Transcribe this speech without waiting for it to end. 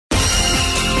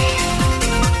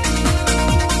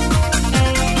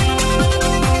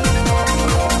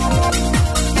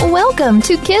Welcome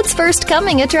to Kids First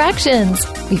Coming Attractions.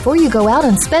 Before you go out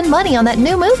and spend money on that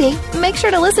new movie, make sure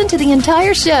to listen to the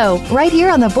entire show right here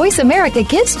on the Voice America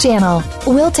Kids channel.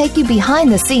 We'll take you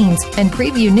behind the scenes and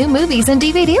preview new movies and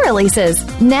DVD releases.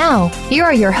 Now, here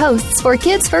are your hosts for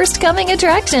Kids First Coming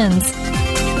Attractions.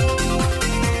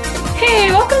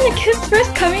 Hey, welcome to Kids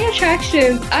First Coming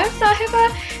Attractions. I'm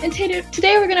Sahiba, and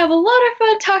today we're going to have a lot of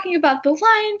fun talking about The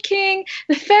Lion King,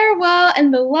 The Farewell,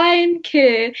 and The Lion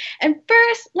Kid. And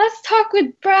first, let's talk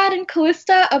with Brad and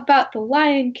Callista about The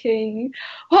Lion King.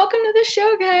 Welcome to the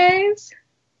show, guys.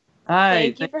 Hi.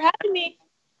 Thank you for having me.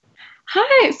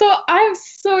 Hi. So I'm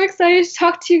so excited to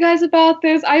talk to you guys about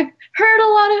this. I've heard a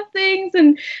lot of things,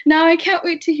 and now I can't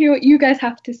wait to hear what you guys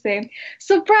have to say.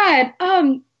 So, Brad,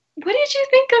 what did you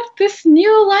think of this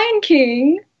new Lion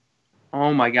King?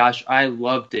 Oh my gosh, I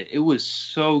loved it. It was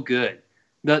so good.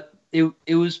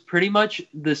 It was pretty much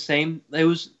the same. It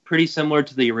was pretty similar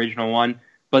to the original one,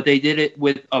 but they did it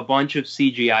with a bunch of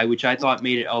CGI, which I thought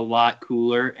made it a lot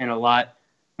cooler and a lot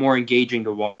more engaging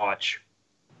to watch.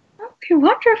 Okay,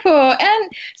 wonderful.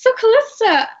 And so,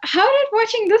 Callista, how did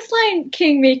watching this Lion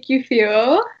King make you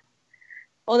feel?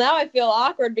 Well, now I feel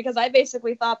awkward because I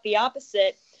basically thought the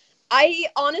opposite.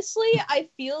 I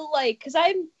feel like, because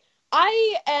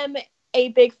I am a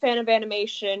big fan of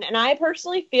animation, and I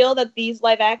personally feel that these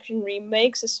live-action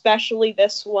remakes, especially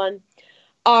this one,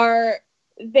 are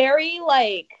very,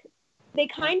 they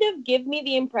kind of give me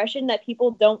the impression that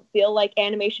people don't feel like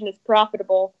animation is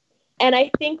profitable. And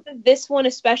I think that this one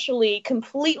especially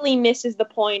completely misses the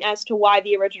point as to why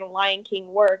the original Lion King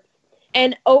worked.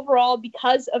 And overall,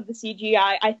 because of the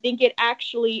CGI, I think it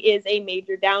actually is a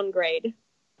major downgrade.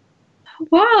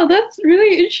 Wow, that's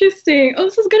really interesting. Oh,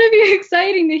 this is going to be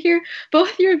exciting to hear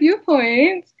both your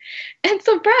viewpoints. And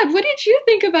so, Brad, what did you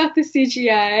think about the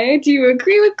CGI? Do you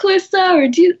agree with Callista or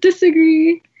do you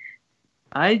disagree?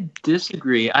 I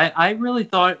disagree. I really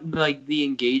thought the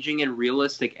engaging and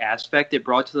realistic aspect it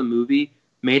brought to the movie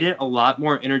made it a lot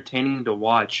more entertaining to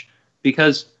watch.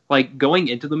 Because going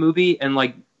into the movie and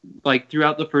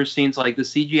throughout the first scenes, the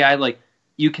CGI,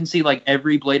 you can see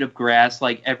every blade of grass,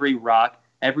 every rock.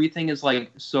 Everything is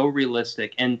so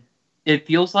realistic, and it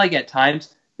feels like at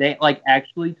times they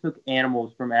actually took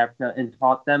animals from Africa and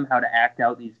taught them how to act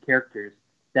out these characters.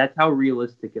 That's how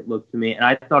realistic it looked to me, and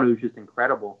I thought it was just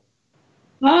incredible.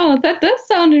 Wow, that does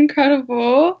sound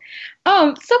incredible.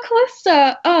 So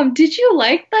Callista, did you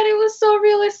like that it was so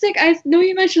realistic? I know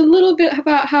you mentioned a little bit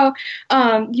about how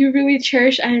you really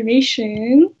cherish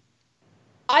animation.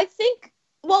 I think,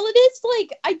 well, it is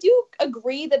I do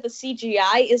agree that the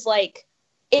CGI is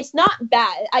it's not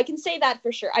bad. I can say that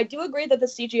for sure. I do agree that the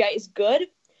CGI is good.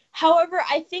 However,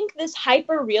 I think this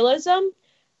hyper-realism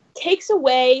takes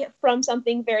away from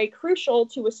something very crucial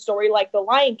to a story like The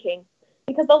Lion King.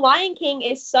 Because The Lion King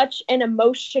is such an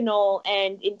emotional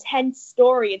and intense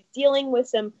story. It's dealing with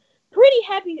some pretty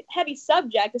heavy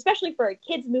subject, especially for a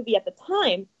kid's movie at the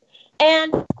time.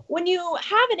 And when you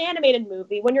have an animated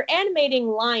movie, when you're animating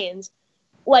lions,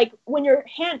 when you're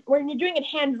doing it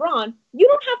hand-drawn, you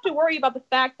don't have to worry about the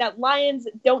fact that lions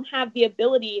don't have the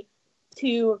ability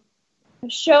to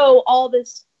show all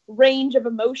this range of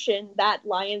emotion that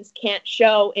lions can't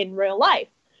show in real life.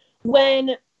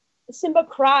 When Simba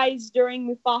cries during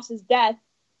Mufasa's death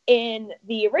in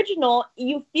the original,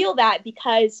 you feel that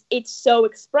because it's so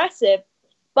expressive,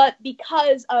 but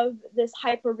because of this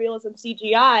hyper-realism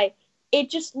CGI,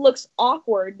 it just looks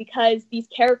awkward because these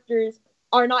characters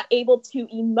are not able to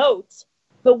emote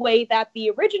the way that the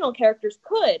original characters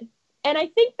could. And I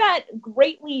think that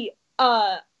greatly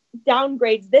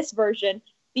downgrades this version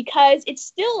because it's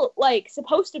still,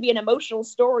 supposed to be an emotional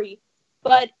story,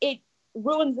 but it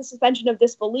ruins the suspension of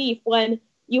disbelief when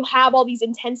you have all these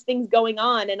intense things going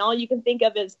on and all you can think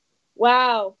of is,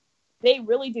 wow, they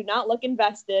really do not look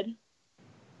invested.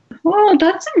 Wow,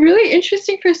 that's a really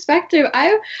interesting perspective.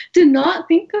 I did not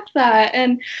think of that,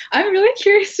 and I'm really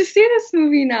curious to see this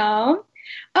movie now.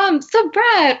 So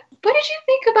Brad, what did you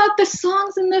think about the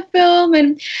songs in the film,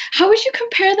 and how would you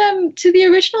compare them to the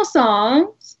original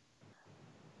songs?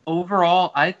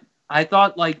 Overall, I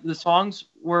thought the songs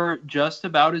were just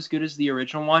about as good as the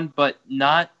original one, but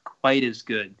not quite as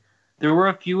good. There were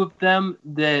a few of them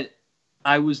that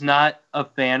I was not a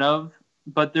fan of,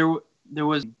 but there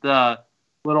was the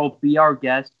little Be Our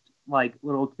Guest,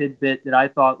 little tidbit that I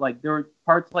thought, there were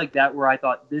parts like that where I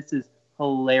thought, this is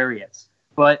hilarious.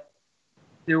 But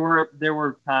there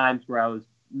were times where I was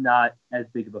not as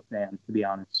big of a fan, to be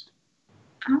honest.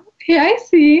 Okay, I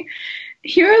see.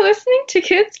 You're listening to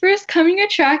Kids First Coming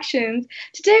Attractions.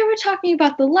 Today we're talking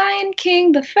about The Lion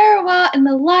King, The Farewell, and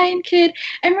The Lion Kid.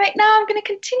 And right now I'm going to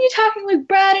continue talking with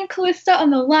Brad and Callista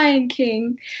on The Lion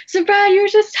King. So Brad, you were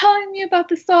just telling me about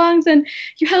the songs and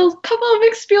you had a couple of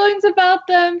mixed feelings about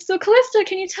them. So Callista,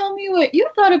 can you tell me what you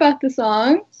thought about the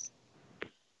songs?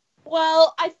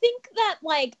 Well, I think that,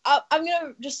 like, I'm going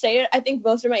to just say it. I think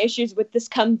most of my issues with this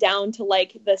come down to,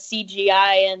 like, the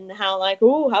CGI and how, like,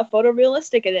 ooh, how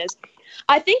photorealistic it is.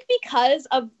 I think because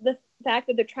of the fact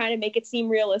that they're trying to make it seem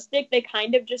realistic, they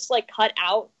kind of just, like, cut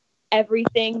out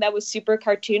everything that was super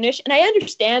cartoonish. And I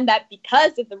understand that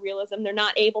because of the realism, they're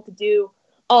not able to do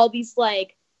all these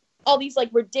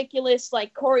ridiculous,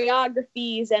 like,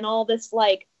 choreographies and all this,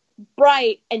 like,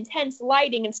 bright, intense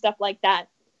lighting and stuff like that.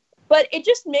 But it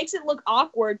just makes it look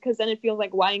awkward because then it feels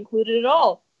like, why include it at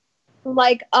all?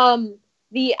 Like,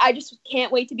 the I just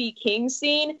can't wait to be king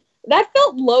scene, that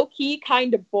felt low-key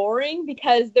kind of boring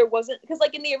because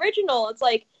like, in the original, it's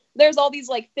like, there's all these,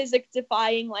 like,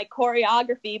 physics-defying, like,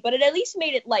 choreography, but it at least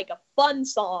made it, like, a fun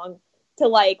song to,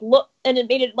 like, look, and it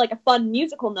made it, like, a fun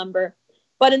musical number.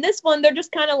 But in this one, they're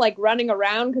just kind of, like, running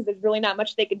around because there's really not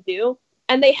much they could do.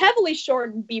 And they heavily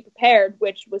shortened Be Prepared,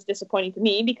 which was disappointing to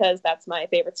me because that's my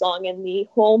favorite song in the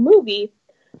whole movie.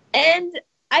 And,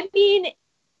 I mean,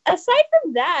 aside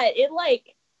from that,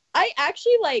 I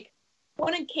actually, like,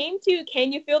 when it came to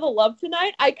Can You Feel the Love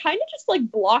Tonight, I kind of just, like,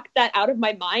 blocked that out of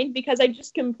my mind because I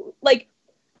just,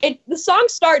 the song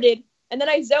started, and then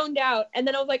I zoned out, and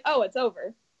then I was like, oh, it's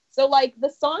over. So, like, the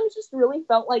songs just really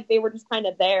felt like they were just kind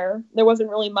of there. There wasn't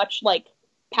really much, like,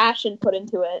 passion put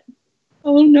into it.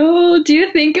 Oh no, do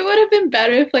you think it would have been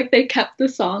better if, like, they kept the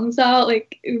songs out?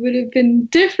 Like, it would have been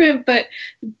different, but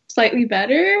slightly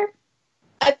better?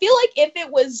 I feel like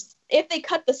if they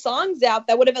cut the songs out,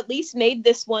 that would have at least made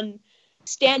this one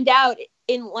stand out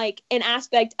in, like, an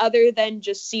aspect other than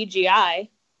just CGI.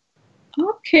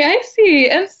 Okay, I see.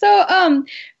 And so,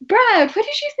 Brad, what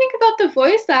did you think about the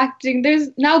voice acting? There's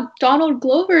now Donald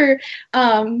Glover,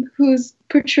 who's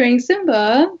portraying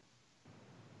Simba.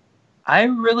 I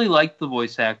really liked the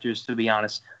voice actors, to be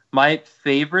honest. My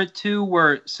favorite two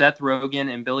were Seth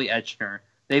Rogen and Billy Eichner.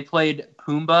 They played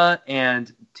Pumbaa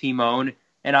and Timon,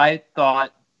 and I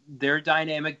thought their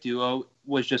dynamic duo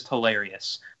was just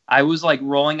hilarious. I was, like,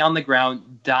 rolling on the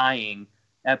ground, dying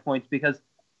at points because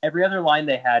every other line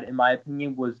they had, in my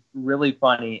opinion, was really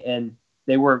funny, and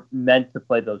they were meant to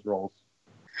play those roles.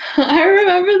 I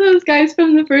remember those guys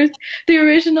from the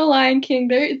original Lion King.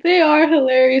 They are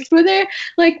hilarious. Were there,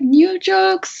 like, new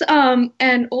jokes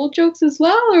and old jokes as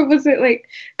well, or was it, like,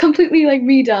 completely, like,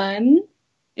 redone?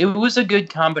 It was a good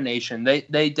combination.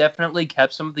 They definitely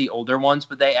kept some of the older ones,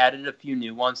 but they added a few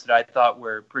new ones that I thought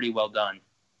were pretty well done.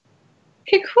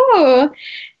 Okay, cool.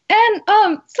 And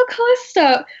so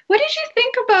Callista, what did you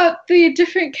think about the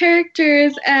different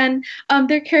characters and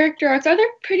their character arcs? Are they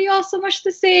pretty all so much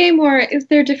the same, or is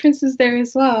there differences there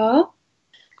as well?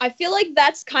 I feel like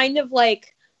that's kind of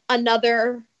like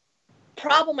another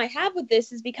problem I have with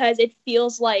this is because it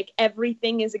feels like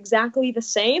everything is exactly the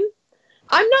same.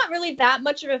 I'm not really that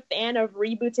much of a fan of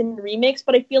reboots and remakes,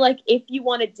 but I feel like if you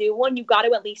want to do one, you got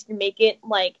to at least make it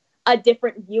like a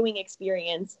different viewing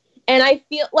experience. And I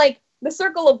feel like the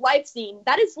Circle of Life scene,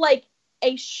 that is like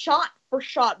a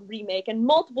shot-for-shot remake, and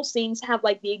multiple scenes have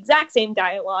like the exact same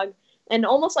dialogue and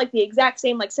almost like the exact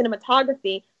same like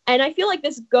cinematography. And I feel like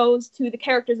this goes to the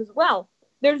characters as well.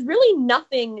 There's really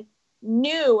nothing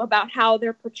new about how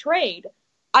they're portrayed.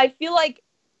 I feel like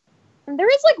there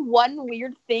is like one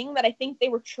weird thing that I think they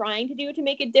were trying to do to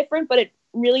make it different, but it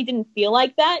really didn't feel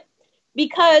like that.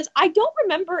 Because I don't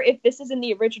remember if this is in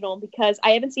the original, because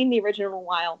I haven't seen the original in a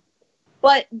while.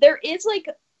 But there is like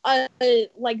a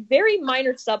like very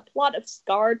minor subplot of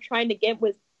Scar trying to get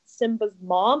with Simba's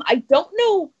mom. I don't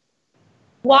know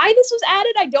why this was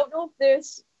added. I don't know if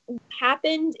this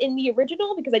happened in the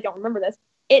original because I don't remember this.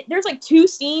 There's like two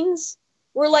scenes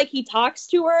where like he talks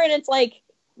to her and it's like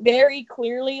very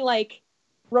clearly like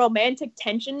romantic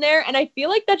tension there, and I feel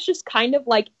like that's just kind of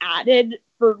like added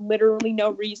for literally no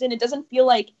reason. It doesn't feel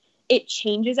like it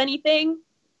changes anything.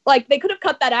 Like they could have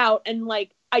cut that out and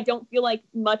like I don't feel like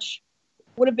much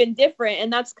would have been different,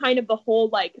 and that's kind of the whole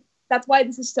like that's why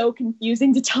this is so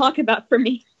confusing to talk about for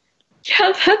me.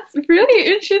 Yeah, that's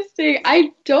really interesting.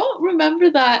 I don't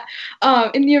remember that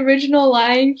in the original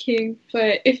Lion King,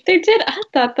 but if they did add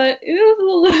that it was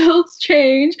a little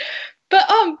strange. But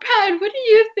Brad, what do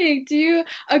you think? Do you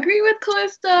agree with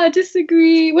Callista?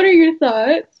 Disagree? What are your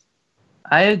thoughts?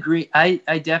 I agree.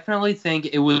 I definitely think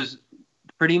it was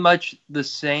pretty much the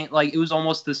same. Like, it was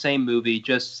almost the same movie,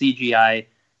 just CGI.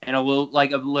 and a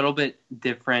little bit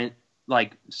different,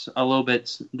 like a little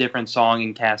bit different song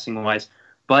and casting wise.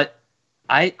 But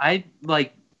I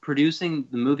like producing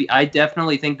the movie. I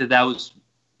definitely think that was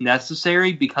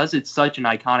necessary because it's such an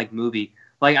iconic movie.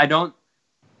 Like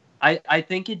I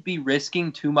think it'd be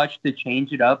risking too much to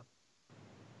change it up,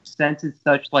 since it's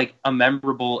such like a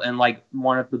memorable and like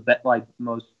one of the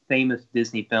most famous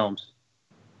Disney films.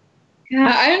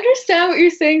 Yeah, I understand what you're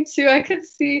saying too. I could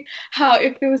see how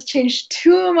if it was changed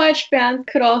too much, fans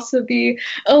could also be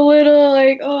a little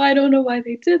like, oh, I don't know why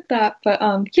they did that. But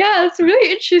yeah, it's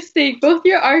really interesting. Both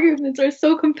your arguments are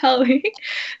so compelling.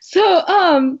 So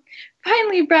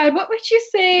finally, Brad, what would you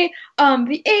say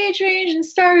the age range and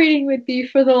star rating would be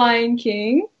for The Lion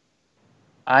King?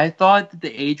 I thought that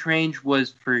the age range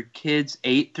was for kids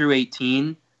 8 through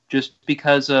 18, just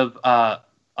because of a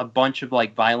bunch of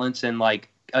like violence and like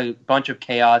a bunch of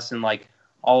chaos and like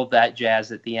all of that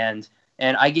jazz at the end.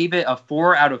 And I gave it a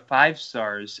 4 out of 5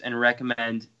 stars and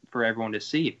recommend for everyone to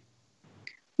see.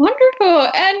 Wonderful.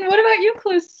 And what about you,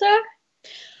 Calista?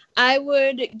 I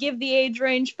would give the age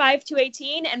range 5 to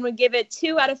 18 and would give it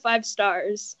 2 out of 5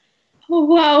 stars. Oh,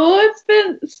 wow. Well, it's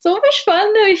been so much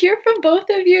fun to hear from both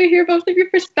of you, hear both of your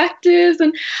perspectives,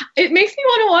 and it makes me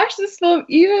want to watch this film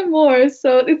even more.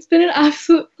 So it's been an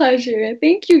absolute pleasure.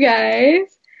 Thank you,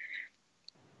 guys.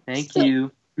 Thank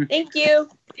you. Thank you.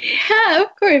 Yeah,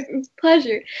 of course. It's a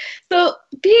pleasure. So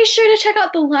be sure to check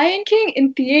out The Lion King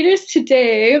in theaters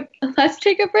today. Let's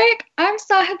take a break. I'm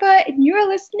Sahiba, and you are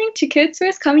listening to Kids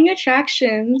First Coming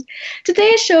Attractions.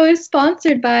 Today's show is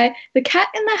sponsored by The Cat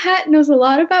in the Hat Knows a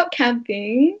Lot About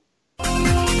Camping.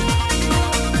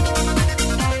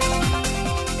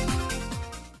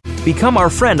 Become our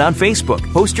friend on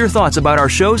Facebook. Post your thoughts about our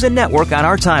shows and network on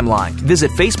our timeline. Visit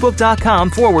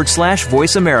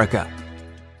facebook.com/Voice America.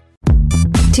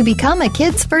 To become a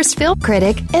Kids First Film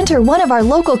Critic, enter one of our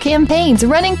local campaigns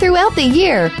running throughout the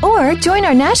year, or join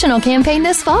our national campaign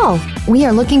this fall. We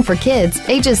are looking for kids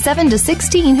ages 7 to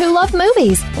 16 who love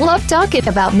movies, love talking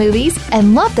about movies,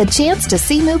 and love the chance to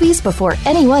see movies before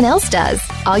anyone else does.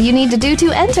 All you need to do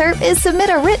to enter is submit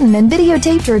a written and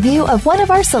videotaped review of one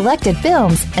of our selected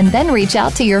films, and then reach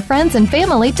out to your friends and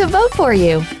family to vote for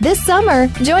you. This summer,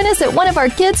 join us at one of our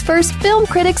Kids First Film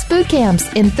Critics boot camps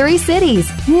in 3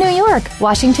 cities: New York,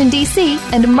 Washington, D.C.,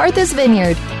 and Martha's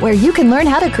Vineyard, where you can learn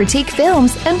how to critique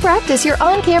films and practice your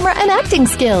on-camera and acting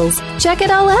skills. Check it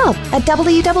all out at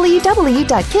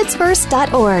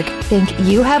www.kidsfirst.org. Think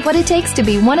you have what it takes to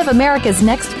be one of America's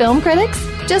next film critics?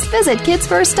 Just visit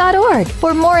kidsfirst.org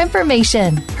for more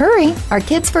information. Hurry! Our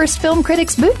Kids First Film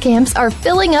Critics boot camps are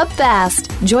filling up fast.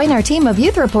 Join our team of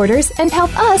youth reporters and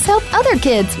help us help other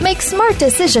kids make smart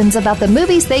decisions about the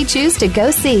movies they choose to go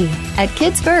see. At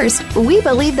Kids First, we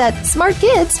believe that smart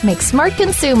kids make smart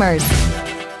consumers.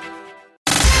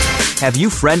 Have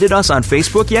you friended us on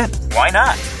Facebook yet? Why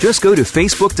not? Just go to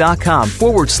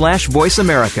facebook.com/Voice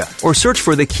America or search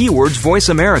for the keywords Voice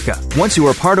America. Once you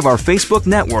are part of our Facebook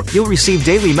network, you'll receive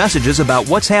daily messages about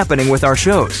what's happening with our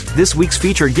shows, this week's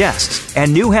featured guests,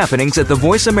 and new happenings at the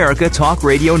Voice America Talk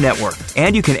Radio Network.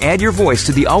 And you can add your voice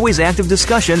to the always active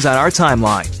discussions on our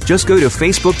timeline. Just go to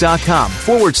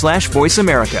facebook.com/Voice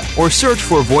America or search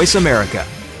for Voice America.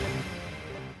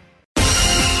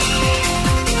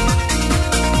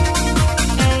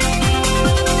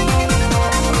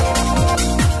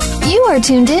 You are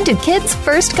tuned in to Kids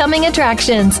First Coming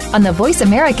Attractions on the Voice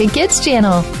America Kids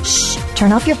channel. Shh,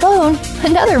 turn off your phone.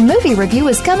 Another movie review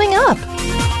is coming up.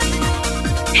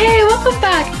 Hey, welcome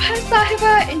back. I'm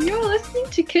Sahiba, and you're listening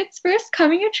to Kids First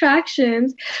Coming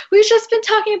Attractions. We've just been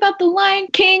talking about The Lion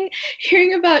King,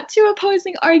 hearing about 2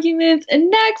 opposing arguments, and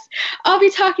next, I'll be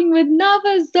talking with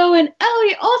Nava, Zoe, and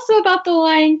Ellie also about The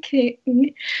Lion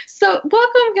King. So,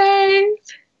 welcome,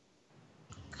 guys.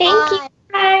 Thank you.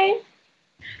 Hi.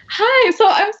 Hi, so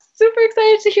I'm super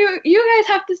excited to hear what you guys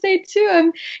have to say too.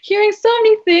 I'm hearing so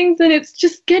many things and it's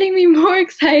just getting me more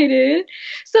excited.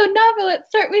 So Nava, let's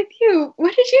start with you.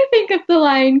 What did you think of The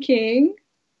Lion King?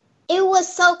 It was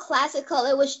so classical.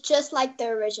 It was just like the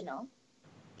original.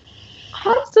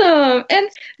 Awesome. And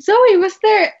Zoe, was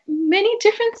there many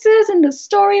differences in the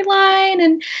storyline,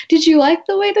 and did you like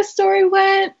the way the story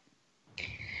went?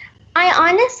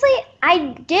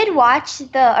 I did watch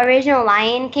the original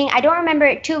Lion King. I don't remember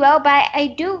it too well, but I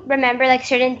do remember like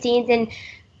certain scenes and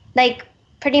like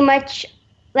pretty much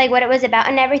like what it was about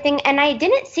and everything. And I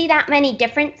didn't see that many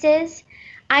differences.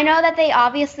 I know that they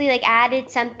obviously like added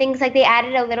some things, like they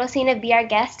added a little scene of Be Our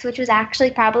Guest, which was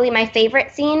actually probably my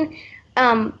favorite scene.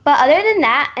 But other than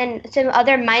that and some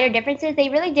other minor differences, they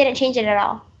really didn't change it at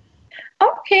all.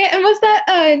 Okay, and was that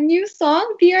a new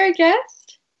song, Be Our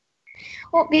Guest?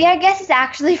 Well, Be Our Guest is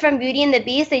actually from Beauty and the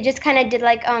Beast. They just kind of did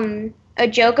like a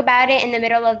joke about it in the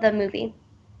middle of the movie.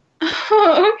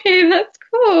 Oh, okay, that's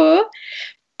cool.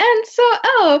 And so,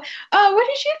 what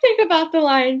did you think about The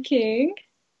Lion King?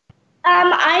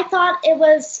 I thought it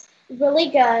was really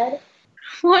good.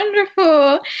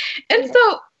 Wonderful. And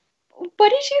so, what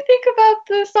did you think about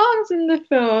the songs in the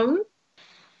film?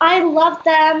 I loved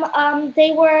them.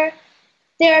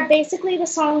 They're basically the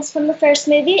songs from the first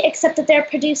movie, except that they're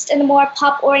produced in a more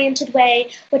pop-oriented way,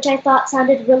 which I thought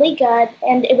sounded really good,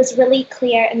 and it was really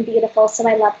clear and beautiful, so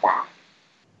I loved that.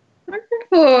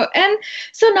 Wonderful. And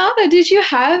so, Nava, did you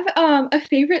have a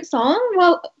favorite song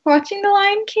while watching The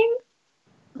Lion King?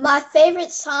 My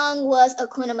favorite song was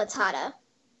Hakuna Matata.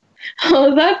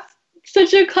 Oh, that's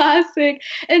such a classic.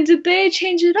 And did they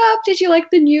change it up? Did you like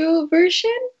the new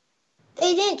version?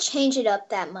 They didn't change it up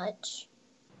that much.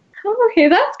 Oh, okay,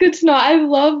 that's good to know. I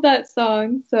love that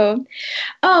song. So,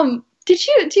 do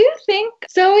you think,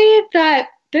 Zoe, that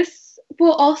this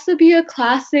will also be a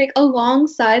classic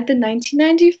alongside the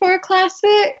 1994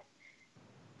 classic?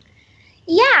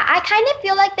 Yeah, I kind of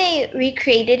feel like they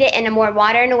recreated it in a more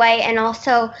modern way, and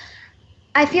also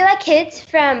I feel like kids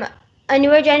from a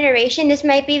newer generation, this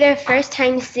might be their first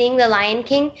time seeing The Lion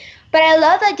King, but I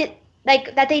love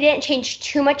that they didn't change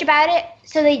too much about it,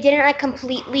 so they didn't like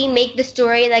completely make the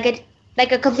story like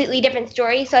a completely different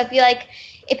story. So I feel like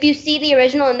if you see the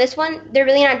original and this one, they're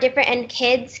really not different, and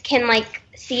kids can like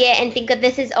see it and think that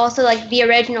this is also like the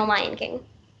original Lion King.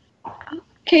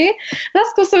 Okay,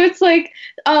 that's cool. So it's like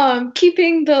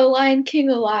keeping the Lion King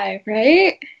alive,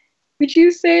 right? Would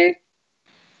you say?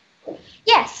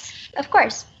 Yes, of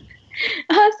course.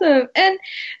 Awesome. And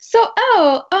so,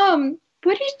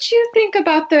 what did you think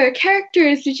about the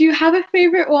characters? Did you have a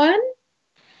favorite one?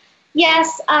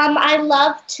 Yes, I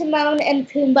loved Timon and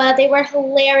Pumbaa. They were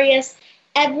hilarious.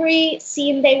 Every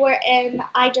scene they were in,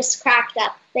 I just cracked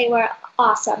up. They were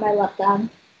awesome. I loved them.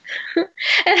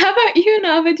 And how about you,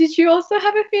 Nava? Did you also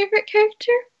have a favorite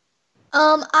character?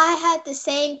 I had the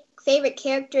same favorite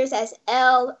characters as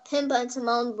Elle. Pumbaa and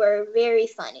Timon were very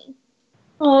funny.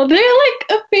 Oh, they're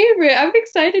like a favorite. I'm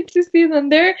excited to see them.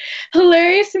 They're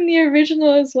hilarious in the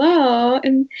original as well.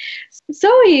 And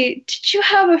Zoe, did you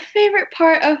have a favorite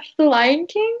part of The Lion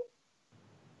King?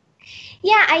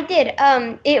 Yeah, I did.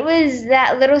 It was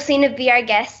that little scene of Be Our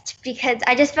Guest, because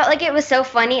I just felt like it was so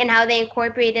funny and how they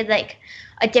incorporated like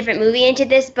a different movie into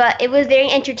this, but it was very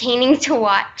entertaining to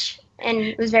watch, and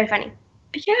it was very funny.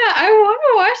 Yeah, I want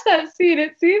to watch that scene.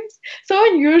 It seems so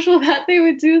unusual that they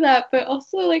would do that, but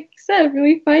also, like you said,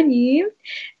 really funny.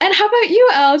 And how about you,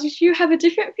 Elle? Did you have a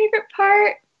different favorite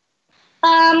part?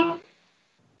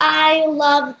 I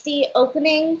loved the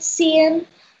opening scene.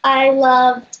 I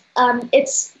loved,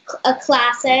 it's a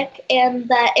classic, and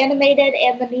the animated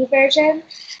and the new version.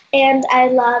 And I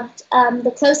loved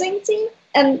the closing scene.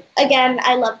 And again,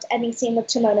 I loved any scene with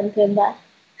Timon and Pumbaa.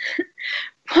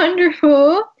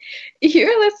 Wonderful.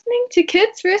 You're listening to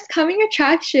Kids First Coming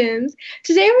Attractions.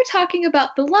 Today we're talking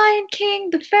about The Lion King,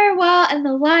 The Farewell, and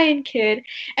The Lion Kid.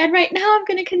 And right now I'm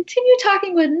going to continue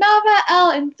talking with Nava,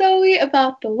 Elle, and Zoe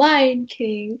about The Lion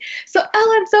King. So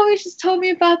Elle and Zoe just told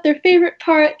me about their favorite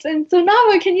parts. And so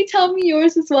Nava, can you tell me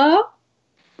yours as well?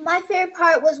 My favorite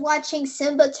part was watching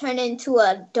Simba turn into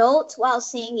an adult while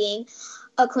singing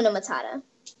Hakuna Matata.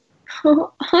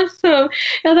 Oh, awesome.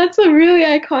 Now that's a really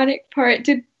iconic part.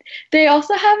 Did they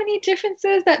also have any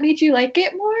differences that made you like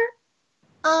it more?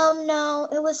 No,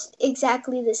 it was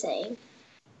exactly the same.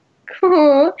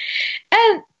 Cool.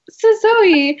 And so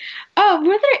Zoe,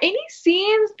 were there any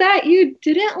scenes that you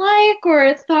didn't like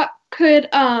or thought could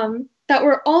that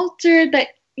were altered that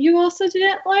you also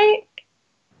didn't like?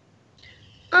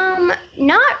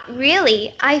 Not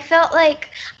really. I felt like,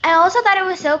 I also thought it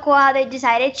was so cool how they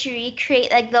decided to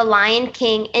recreate like the Lion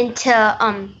King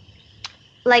into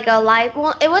like a live,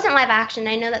 well, it wasn't live action.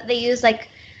 I know that they used like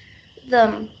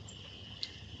because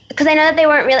I know that they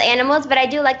weren't real animals, but I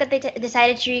do like that they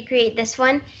decided to recreate this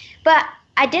one. But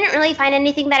I didn't really find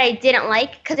anything that I didn't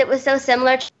like, because it was so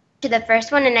similar to the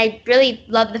first one, and I really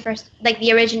loved the first, like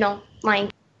the original Lion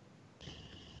King.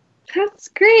 That's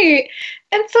great.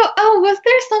 And so, was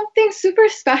there something super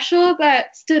special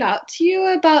that stood out to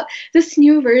you about this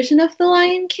new version of The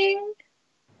Lion King?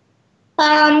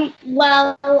 Well,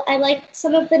 I liked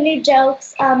some of the new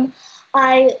jokes.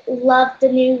 I loved the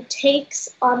new takes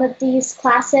on this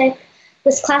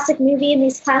classic movie and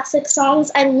these classic songs.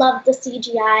 I loved the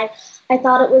CGI. I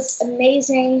thought it was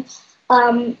amazing.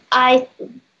 I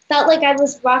felt like I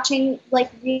was watching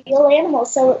like real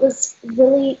animals, so it was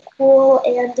really cool,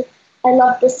 and I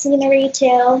loved the scenery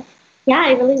too. Yeah,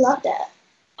 I really loved it.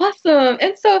 Awesome.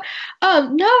 And so,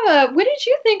 Nava, what did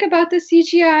you think about the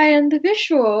CGI and the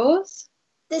visuals?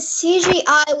 The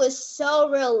CGI was so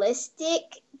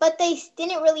realistic, but they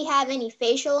didn't really have any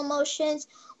facial emotions,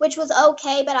 which was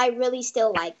okay, but I really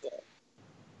still liked it.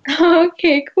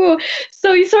 Okay, cool.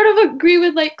 So you sort of agree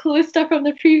with like Callista from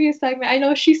the previous segment. I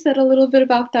know she said a little bit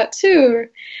about that too.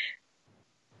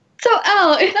 So,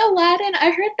 Elle, in Aladdin,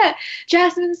 I heard that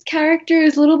Jasmine's character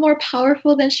is a little more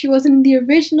powerful than she was in the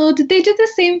original. Did they do the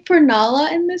same for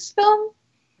Nala in this film?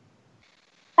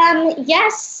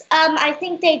 Yes, I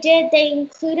think they did. They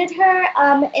included her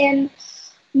in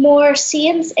more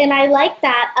scenes, and I like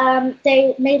that.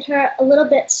 They made her a little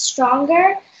bit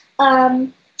stronger.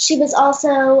 She was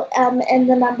also in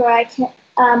the number I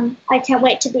Can't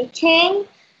Wait to Be King.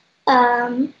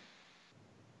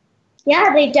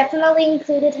 Yeah, they definitely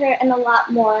included her in a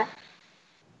lot more.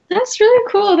 That's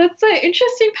really cool. That's an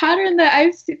interesting pattern that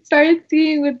I've started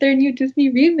seeing with their new Disney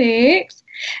remakes.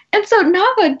 And so,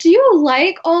 Nava, do you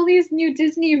like all these new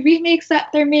Disney remakes that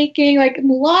they're making? Like,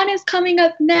 Mulan is coming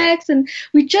up next, and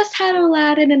we just had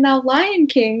Aladdin and now Lion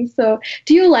King. So,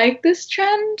 do you like this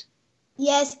trend?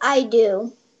 Yes, I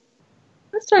do.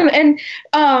 Awesome. And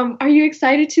are you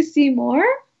excited to see more?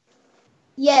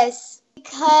 Yes,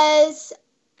 because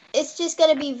it's just going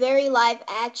to be very live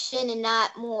action and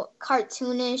not more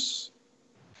cartoonish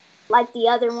like the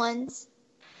other ones.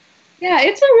 Yeah,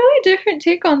 it's a really different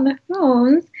take on the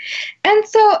films. And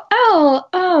so, Elle,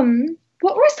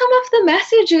 what were some of the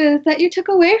messages that you took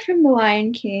away from The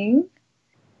Lion King?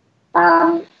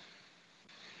 Well,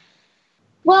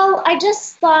 I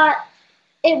just thought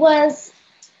it was,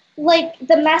 like,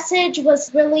 the message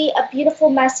was really a beautiful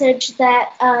message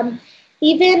that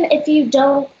even if you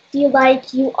don't feel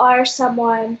like you are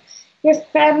someone, your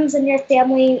friends and your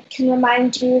family can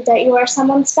remind you that you are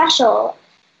someone special.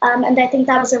 And I think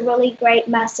that was a really great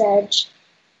message.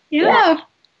 Yeah,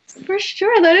 for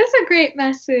sure. That is a great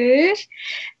message.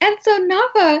 And so,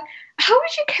 Nava, how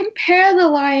would you compare The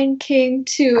Lion King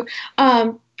to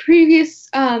previous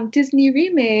Disney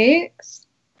remakes?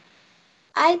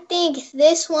 I think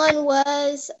this one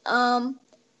was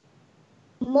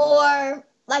more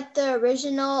like the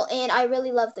original, and I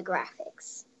really love the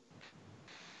graphics.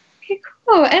 Okay,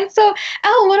 cool. And so,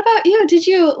 Elle, what about you? Did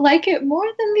you like it more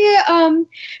than the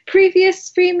previous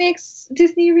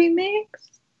Disney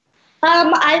remakes?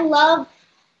 I love,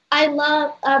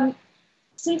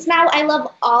 since now I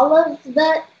love all of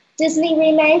the Disney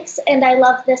remakes, and I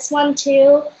love this one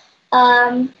too.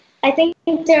 I think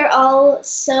they're all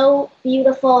so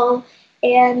beautiful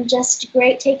and just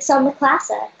great takes on the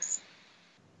classics.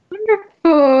 Wonderful.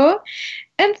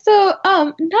 And so,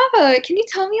 Nava, can you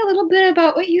tell me a little bit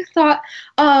about what you thought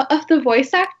of the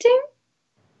voice acting?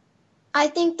 I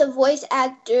think the voice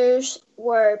actors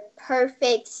were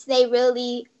perfect. They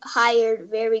really hired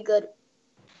very good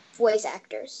voice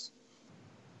actors.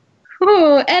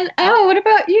 Cool. And Elle, what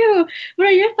about you? What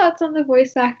are your thoughts on the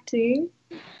voice acting?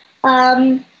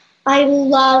 I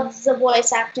love the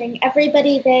voice acting.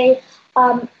 Everybody they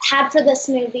had for this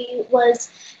movie was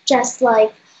just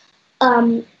like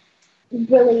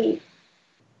really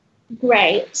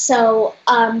great. So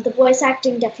the voice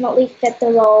acting definitely fit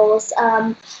the roles.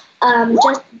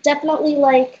 Just definitely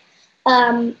like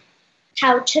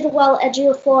how Chiwetel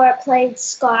Ejiofor played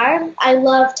Scar. I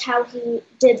loved how he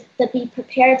did the Be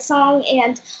Prepared song,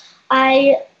 and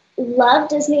I love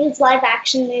Disney's live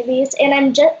action movies, and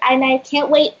I can't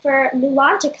wait for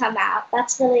Mulan to come out.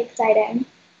 That's really exciting.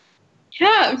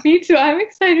 Yeah, me too. I'm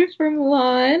excited for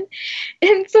Mulan.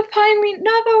 And so finally,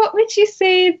 Nava, what would you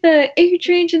say the age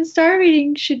range and star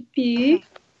rating should be?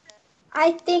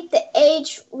 I think the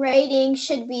age rating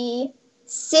should be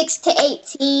 6 to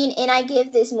 18, and I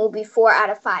give this movie 4 out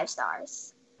of 5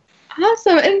 stars.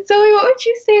 Awesome. And Zoe, what would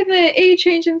you say the age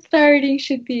range and star rating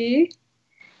should be?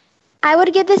 I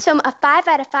would give this film a 5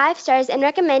 out of 5 stars and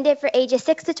recommend it for ages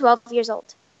 6 to 12 years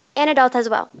old, and adults as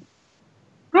well.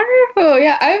 Wonderful.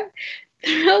 Yeah, I'm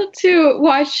thrilled to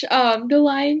watch The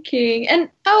Lion King. And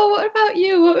what about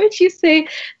you? What would you say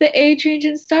the age range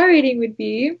and star rating would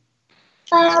be?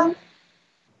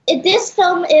 This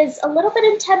film is a little bit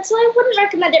intense, so I wouldn't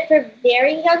recommend it for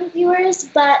very young viewers,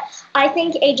 but I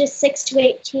think ages 6 to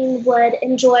 18 would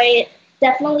enjoy it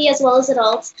definitely as well as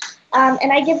adults.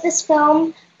 And I give this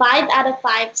film 5 out of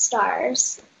 5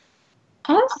 stars.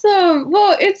 Awesome.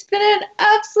 Well, it's been an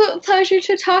absolute pleasure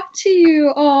to talk to you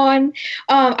on.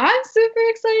 I'm super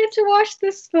excited to watch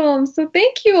this film, so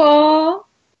thank you all.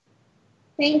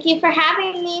 Thank you for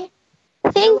having me.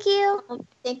 Thank you.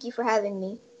 Thank you for having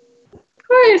me. Of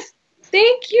course.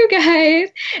 Thank you guys.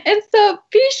 And so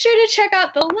be sure to check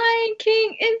out The Lion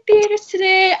King in theaters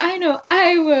today. I know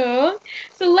I will.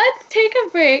 So let's take a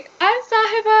break. I'm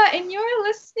Sahiba and you're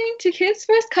listening to Kids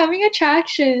First Coming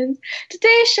Attractions.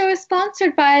 Today's show is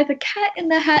sponsored by The Cat in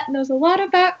the Hat Knows a Lot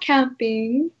About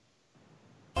Camping.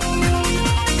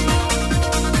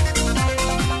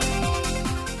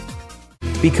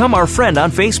 Become our friend on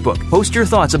Facebook. Post your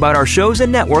thoughts about our shows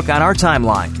and network on our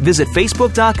timeline. Visit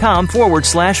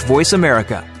facebook.com/Voice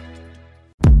America.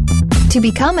 To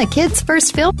become a Kids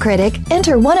First Film Critic,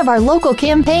 enter one of our local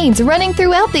campaigns running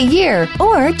throughout the year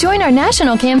or join our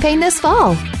national campaign this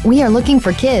fall. We are looking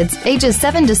for kids ages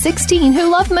 7 to 16 who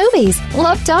love movies,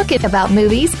 love talking about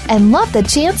movies, and love the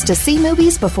chance to see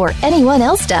movies before anyone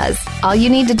else does. All you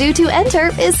need to do to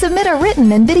enter is submit a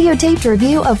written and videotaped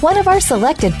review of one of our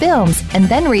selected films and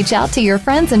then reach out to your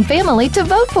friends and family to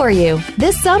vote for you.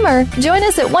 This summer, join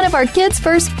us at one of our Kids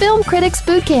First Film Critics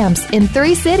boot camps in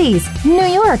 3 cities, New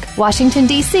York, Washington,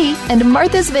 D.C., and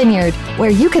Martha's Vineyard,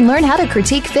 where you can learn how to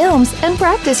critique films and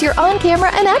practice your on-camera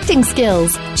and acting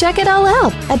skills. Check it all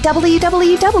out at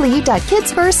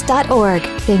www.kidsfirst.org.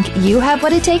 Think you have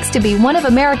what it takes to be one of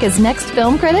America's next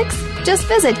film critics? Just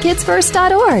visit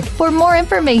kidsfirst.org for more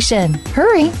information.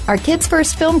 Hurry! Our Kids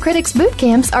First Film Critics boot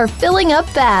camps are filling up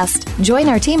fast. Join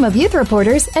our team of youth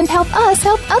reporters and help us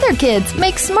help other kids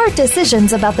make smart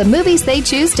decisions about the movies they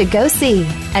choose to go see.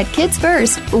 At Kids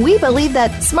First, we believe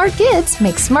that smart kids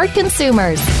make smart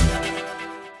consumers.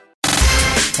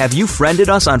 Have you friended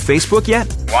us on Facebook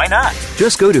yet? Why not?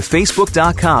 Just go to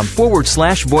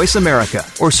facebook.com/Voice America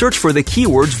or search for the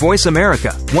keywords Voice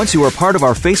America. Once you are part of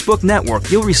our Facebook network,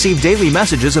 you'll receive daily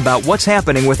messages about what's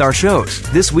happening with our shows,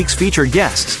 this week's featured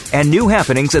guests, and new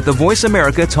happenings at the Voice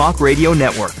America Talk Radio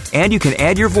Network. And you can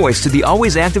add your voice to the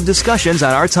always active discussions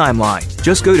on our timeline.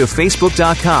 Just go to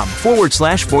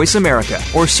facebook.com/Voice America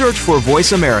or search for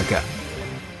Voice America.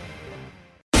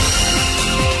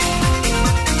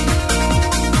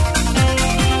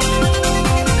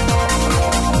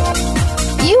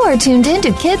 You are tuned in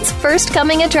to Kids First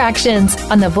Coming Attractions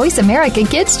on the Voice America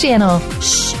Kids channel.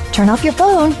 Shh, turn off your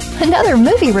phone. Another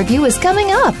movie review is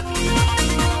coming up.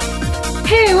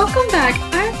 Hey, welcome back.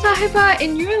 I'm Sahiba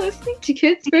and you're listening to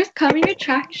Kids First Coming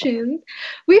Attractions.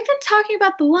 We've been talking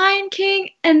about The Lion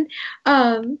King and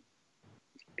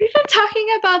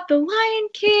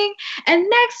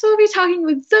next we'll be talking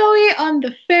with Zoe on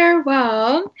The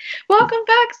Farewell. Welcome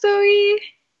back, Zoe.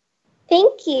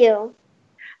 Thank you.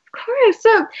 Of course.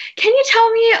 So, can you tell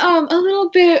me a little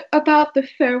bit about The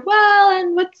Farewell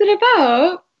and what's it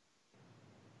about?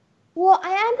 Well,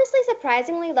 I honestly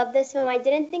surprisingly love this film. I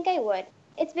didn't think I would.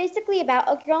 It's basically about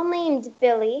a girl named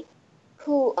Billy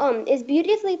who is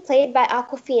beautifully played by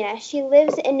Awkwafina. She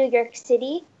lives in New York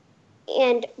City,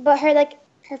 but her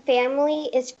family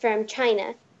is from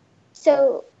China.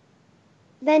 So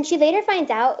then she later finds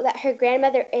out that her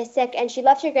grandmother is sick, and she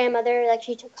loves her grandmother.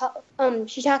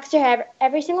 She talks to her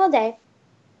every single day.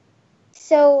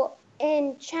 So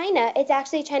in China, it's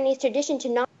actually Chinese tradition to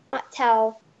not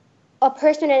tell a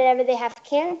person whenever they have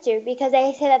cancer, because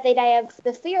they say that they die of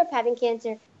the fear of having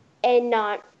cancer and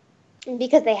not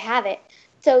because they have it.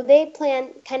 So they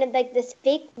plan kind of like this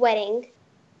fake wedding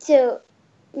to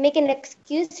make an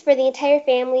excuse for the entire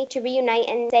family to reunite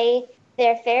and say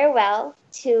their farewell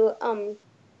to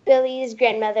Billy's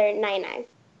grandmother, Nai.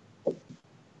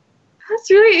 That's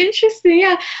really interesting.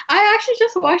 Yeah, I actually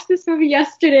just watched this movie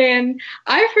yesterday, and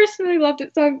I personally loved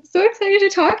it, so I'm so excited to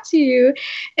talk to you.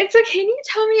 And so can you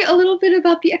tell me a little bit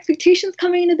about the expectations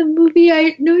coming into the movie?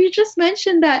 I know you just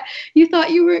mentioned that you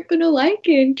thought you weren't going to like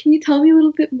it. Can you tell me a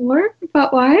little bit more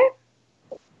about why?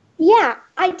 Yeah,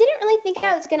 I didn't really think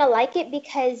I was going to like it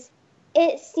because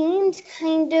it seemed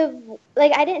kind of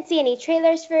like I didn't see any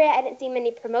trailers for it. I didn't see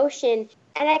any promotion,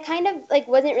 and I kind of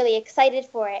wasn't really excited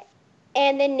for it.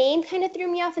 And the name kind of threw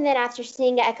me off, and then after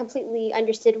seeing it, I completely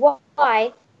understood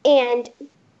why. And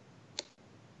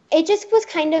it just was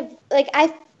kind of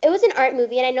it was an art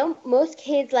movie, and I know most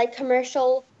kids like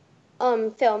commercial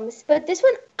films, but this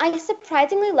one I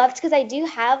surprisingly loved because I do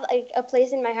have a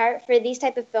place in my heart for these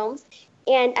type of films,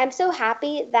 and I'm so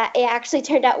happy that it actually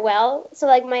turned out well. So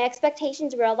my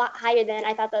expectations were a lot higher than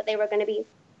I thought that they were going to be.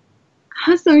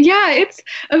 Awesome. Yeah, it's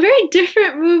a very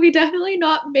different movie, definitely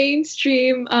not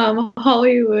mainstream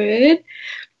Hollywood.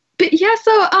 But yeah,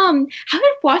 so how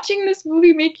did watching this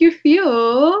movie make you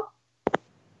feel?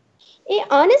 It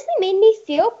honestly made me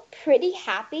feel pretty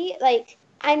happy.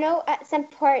 I know at some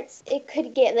parts it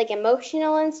could get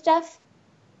emotional and stuff,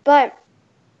 but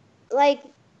it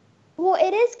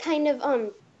is kind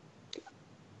of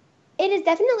it is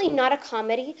definitely not a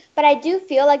comedy, but I do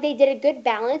feel like they did a good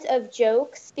balance of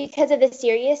jokes because of the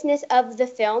seriousness of the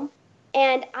film.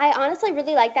 And I honestly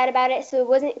really like that about it, so it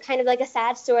wasn't kind of like a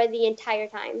sad story the entire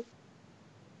time.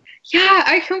 Yeah,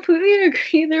 I completely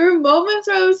agree. There were moments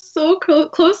where I was so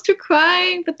close to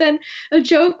crying, but then a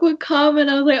joke would come and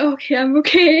I was like, okay, I'm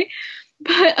okay.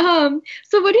 But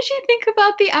so what did you think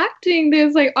about the acting?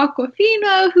 There's like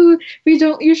Awkwafina, who we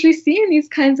don't usually see in these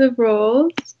kinds of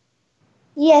roles.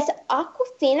 Yes,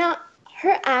 Awkwafina,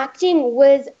 her acting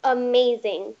was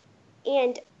amazing.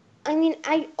 And I mean,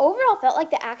 I overall felt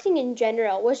like the acting in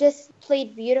general was just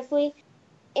played beautifully.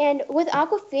 And with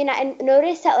Awkwafina, I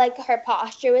noticed that like her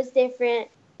posture was different.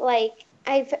 I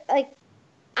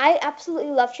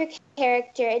absolutely loved her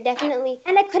character, definitely.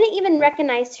 And I couldn't even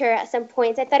recognize her at some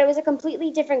points. I thought it was a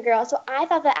completely different girl. So I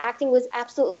thought the acting was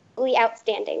absolutely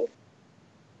outstanding.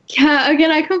 Yeah,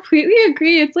 again, I completely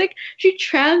agree. It's like she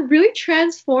really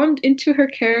transformed into her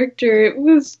character. It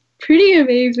was pretty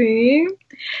amazing.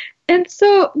 And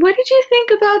so, what did you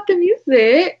think about the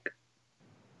music?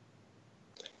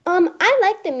 I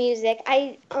like the music.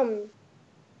 I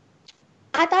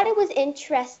thought it was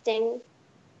interesting.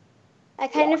 I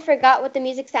kind of forgot what the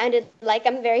music sounded like.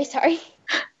 I'm very sorry.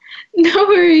 No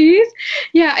worries.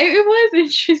 Yeah, it was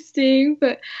interesting,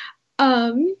 but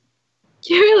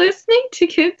you're listening to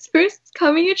Kids First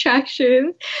Coming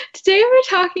Attractions. Today we're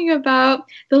talking about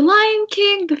The Lion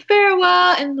King, The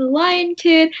Farewell, and The Lion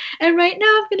Kid. And right now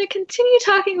I'm going to continue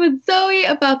talking with Zoe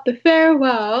about The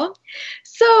Farewell.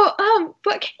 So,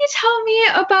 what can you tell me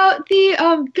about the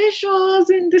visuals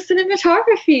and the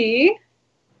cinematography?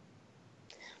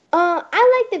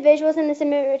 I like the visuals and the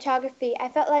cinematography. I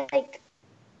felt like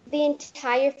the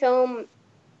entire film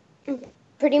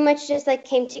pretty much just like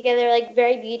came together like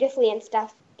very beautifully and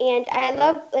stuff. And I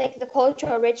love like the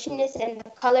cultural richness and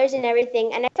the colors and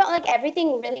everything. And I felt like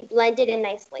everything really blended in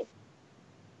nicely.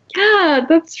 Yeah,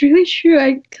 that's really true.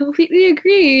 I completely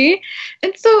agree.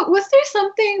 And so, was there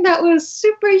something that was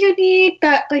super unique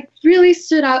that like really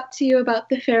stood out to you about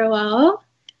The Farewell?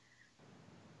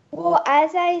 Well,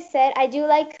 as I said, I do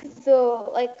like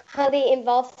how they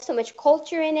involve so much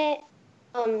culture in it.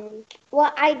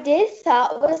 What I did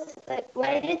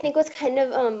think was kind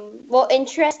of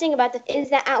interesting about is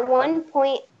that at one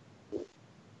point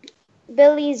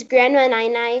Billy's grandma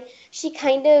Nai, she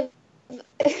kind of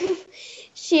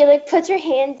she like puts her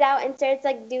hands out and starts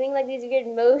like doing like these weird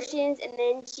motions, and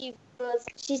then she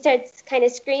starts kind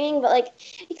of screaming, but like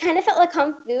it kind of felt like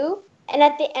kung fu. And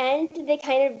at the end, they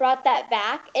kind of brought that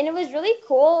back, and it was really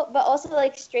cool, but also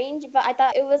like strange. But I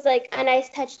thought it was like a nice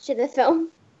touch to the film.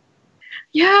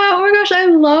 Yeah, oh my gosh, I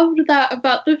loved that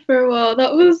about The Farewell.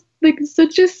 That was like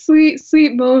such a sweet,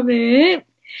 sweet moment.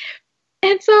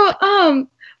 And so,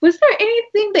 was there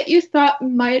anything that you thought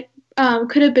might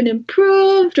could have been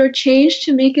improved or changed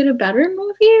to make it a better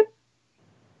movie?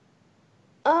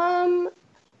 I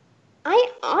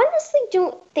honestly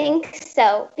don't think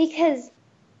so, because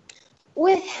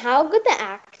with how good the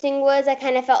acting was, I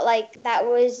kind of felt like that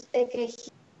was like a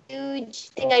huge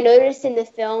thing I noticed in the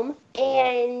film.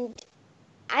 And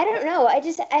I don't know, I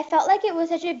felt like it was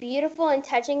such a beautiful and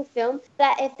touching film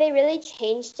that if they really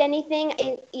changed anything,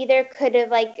 it either could have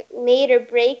like made or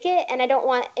break it. And I don't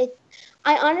want it.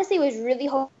 I honestly was really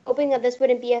hoping that this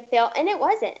wouldn't be a fail, and it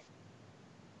wasn't.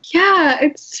 Yeah,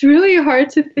 it's really hard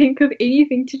to think of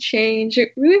anything to change.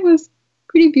 It really was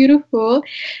pretty beautiful.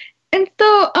 And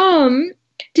so,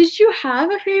 did you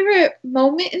have a favorite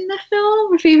moment in the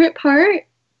film, or favorite part?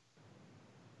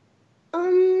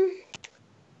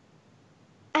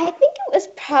 I think it was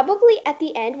probably at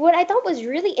the end. What I thought was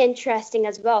really interesting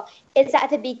as well is that at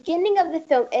the beginning of the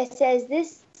film, it says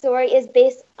this story is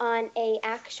based on a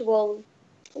actual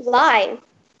lie.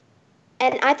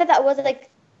 And I thought that was like,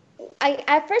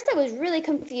 at first I was really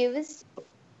confused.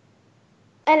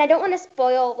 And I don't want to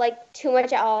spoil like too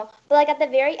much at all, but like at the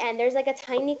very end, there's like a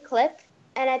tiny clip,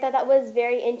 and I thought that was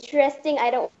very interesting. I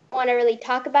don't want to really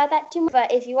talk about that too much,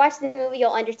 but if you watch the movie,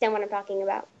 you'll understand what I'm talking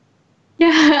about.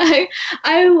 Yeah,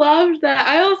 I loved that.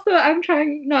 I'm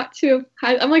trying not to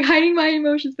hide. I'm like hiding my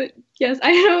emotions, but yes,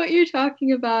 I know what you're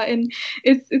talking about, and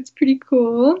it's pretty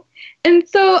cool. And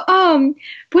so,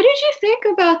 what did you think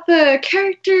about the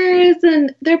characters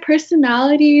and their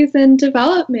personalities and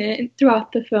development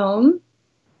throughout the film?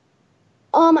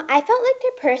 I felt like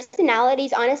their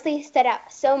personalities honestly stood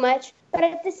out so much, but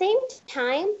at the same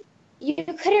time, you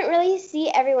couldn't really see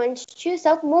everyone's true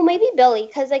self. Well, maybe Billy,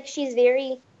 because like she's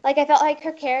very, like I felt like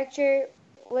her character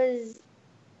was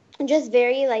just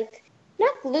very like,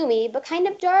 not gloomy, but kind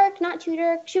of dark, not too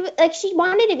dark. She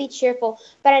wanted to be cheerful,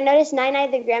 but I noticed Nai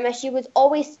the grandma, she was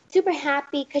always super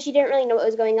happy because she didn't really know what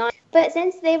was going on. But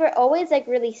since they were always like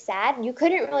really sad, you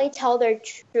couldn't really tell their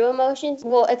true emotions.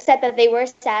 Well, except that they were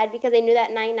sad because they knew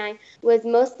that Nine was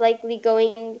most likely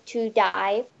going to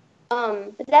die.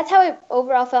 But that's how I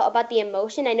overall felt about the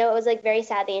emotion. I know it was like very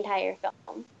sad the entire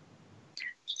film.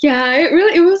 Yeah,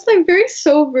 it was like very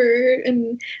sober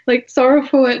and like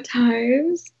sorrowful at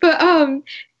times. But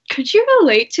could you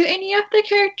relate to any of the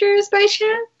characters by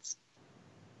chance?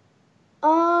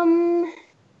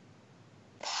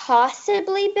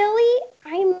 Possibly Billy.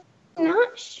 I'm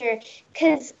not sure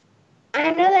because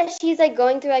I know that she's like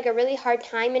going through like a really hard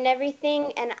time and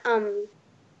everything, and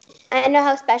I know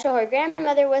how special her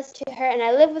grandmother was to her, and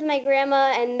I live with my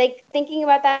grandma, and like thinking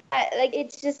about that, like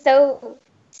it's just so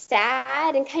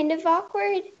sad and kind of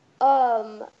awkward.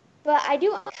 But I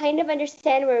do kind of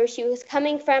understand where she was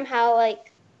coming from, how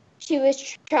like she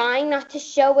was trying not to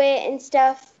show it and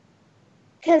stuff,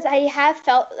 because I have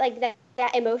felt like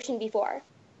that emotion before.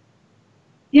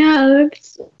 Yeah,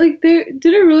 that's like they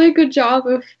did a really good job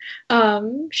of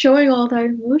showing all that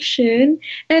emotion.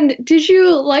 And did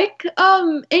you like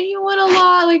anyone a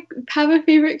lot? Like have a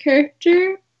favorite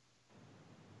character?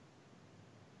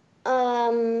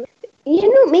 Maybe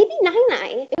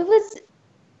Nine. It was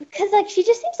because like she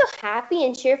just seems so happy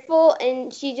and cheerful,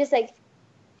 and she just like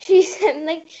she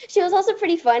was also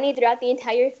pretty funny throughout the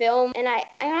entire film. And I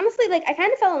honestly like I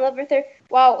kind of fell in love with her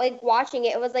while like watching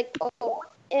it. It was like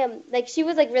like she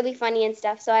was like really funny and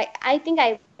stuff. So I think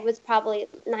I was probably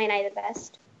Nine the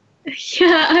best.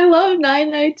 Yeah, I love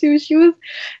Nine too. She was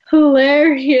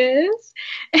hilarious.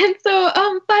 And so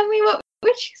finally, what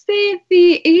would you say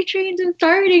the age range and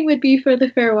star rating would be for The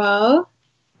Farewell?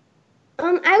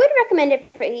 I would recommend it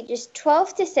for ages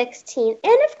 12 to 16,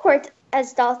 and of course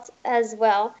adults as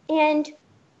well. And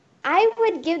I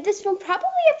would give this film probably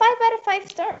a 5 out of 5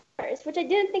 stars, which I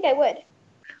didn't think I would.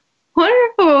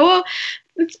 Wonderful.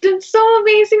 It's been so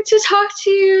amazing to talk to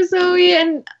you, Zoe,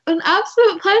 and an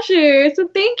absolute pleasure. So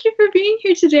thank you for being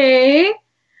here today.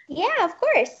 Yeah, of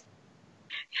course.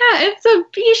 Yeah, and so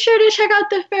be sure to check out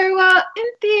The Farewell in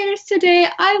theaters today.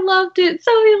 I loved it.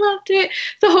 Zoe loved it.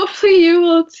 So hopefully you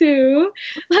will too.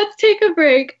 Let's take a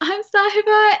break. I'm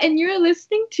Sahiba, and you're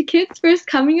listening to Kids First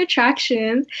Coming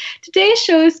Attractions. Today's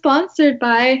show is sponsored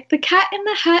by The Cat in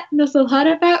the Hat Knows a Lot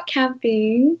About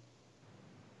Camping.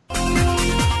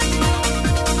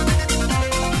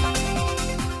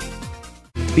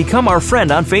 Become our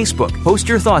friend on Facebook. Post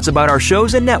your thoughts about our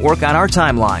shows and network on our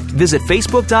timeline. Visit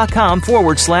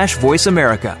facebook.com/Voice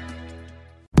America.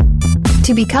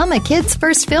 To become a Kids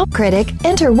First Film Critic,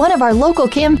 enter one of our local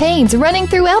campaigns running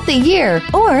throughout the year,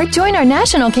 or join our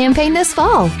national campaign this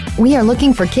fall. We are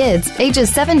looking for kids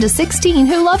ages 7 to 16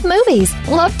 who love movies,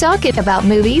 love talking about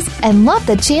movies, and love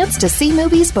the chance to see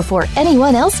movies before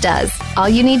anyone else does. All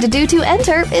you need to do to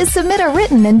enter is submit a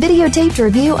written and videotaped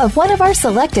review of one of our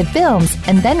selected films,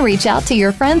 and then reach out to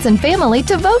your friends and family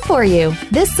to vote for you.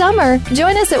 This summer,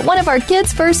 join us at one of our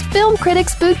Kids First Film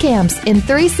Critics boot camps in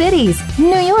 3 cities: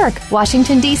 New York,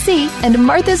 Washington, D.C., and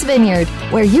Martha's Vineyard,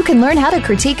 where you can learn how to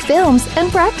critique films and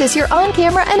practice your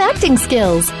on-camera and acting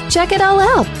skills. Check it all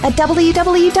out at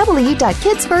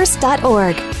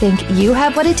www.kidsfirst.org. Think you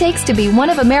have what it takes to be one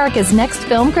of America's next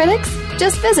film critics?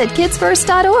 Just visit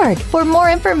kidsfirst.org for more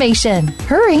information.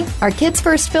 Hurry! Our Kids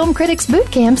First Film Critics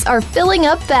boot camps are filling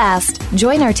up fast.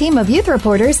 Join our team of youth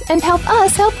reporters and help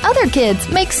us help other kids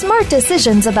make smart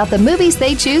decisions about the movies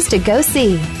they choose to go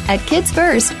see. At Kids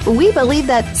First, we believe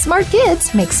that smart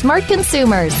kids make smart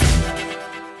consumers.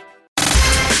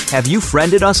 Have you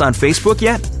friended us on Facebook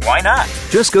yet? Why not?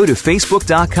 Just go to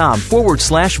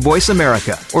facebook.com/Voice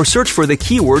America or search for the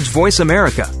keywords Voice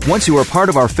America. Once you are part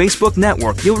of our Facebook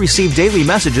network, you'll receive daily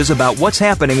messages about what's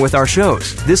happening with our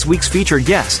shows, this week's featured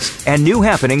guests, and new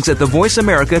happenings at the Voice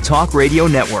America Talk Radio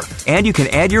Network. And you can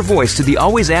add your voice to the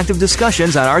always active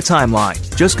discussions on our timeline.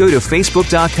 Just go to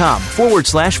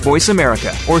facebook.com/Voice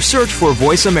America or search for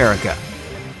Voice America.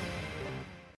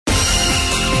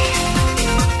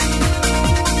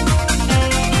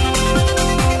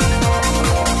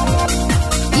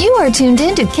 You are tuned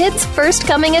in to Kids First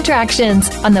Coming Attractions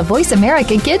on the Voice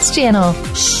America Kids channel.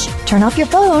 Shh, turn off your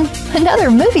phone. Another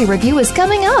movie review is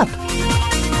coming up.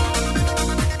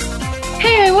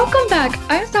 Hey, welcome back.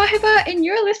 I'm Sahiba, and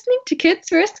you're listening to Kids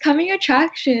First Coming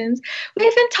Attractions.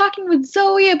 We've been talking with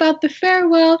Zoe about The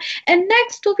Farewell, and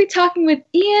next we'll be talking with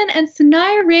Ian and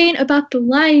Sanaya Rain about The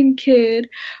Lion Kid.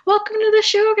 Welcome to the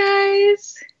show,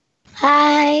 guys.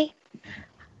 Hi.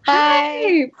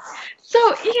 Hi. So,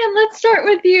 Ian, let's start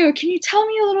with you. Can you tell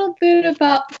me a little bit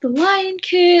about The Lion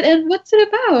Kid and what's it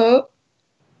about?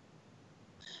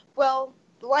 Well,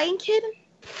 The Lion Kid,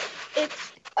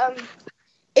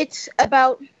 it's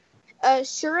about a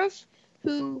sheriff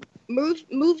who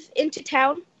moves into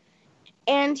town,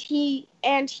 and he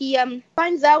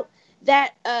finds out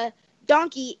that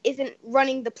Donkey isn't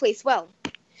running the place well.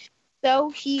 So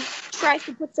he tries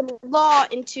to put some law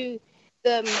into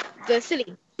the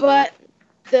city, but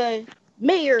the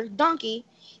mayor Donkey,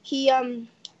 he's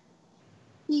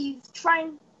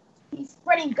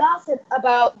spreading gossip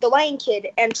about the Lion Kid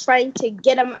and trying to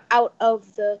get him out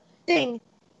of the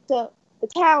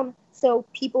town so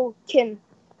people can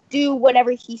do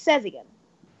whatever he says again.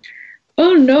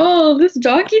 Oh no, this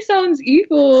Donkey sounds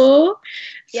evil.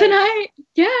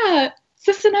 Yeah.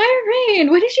 So Sanaya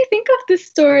Rain, what did you think of this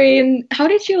story and how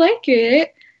did you like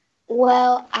it?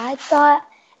 Well, I thought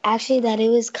actually that it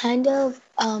was kind of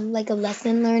like a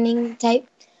lesson learning type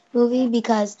movie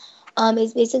because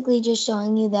it's basically just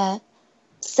showing you that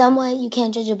somewhat you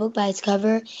can't judge a book by its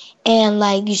cover, and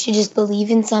like you should just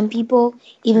believe in some people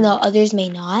even though others may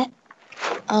not.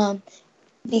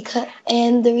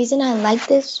 And the reason I liked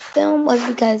this film was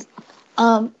because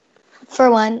for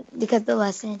one, because the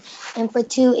lesson, and for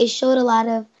two, it showed a lot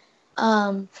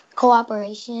of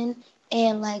cooperation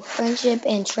and like friendship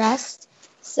and trust.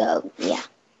 So yeah.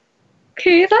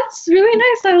 Okay, that's really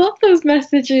nice. I love those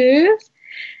messages.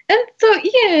 And so,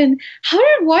 Ian, how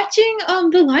did watching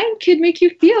The Lion Kid make you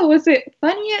feel? Was it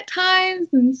funny at times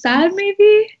and sad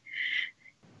maybe?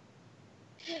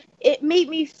 It made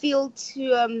me feel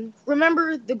to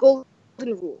remember the golden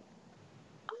rule.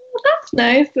 Oh, that's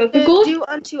nice. So the goal do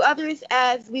unto others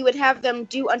as we would have them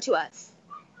do unto us.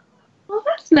 Well,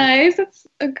 that's nice. That's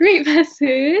a great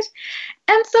message.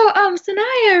 And so,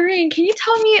 Sanaya Rain, can you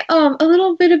tell me a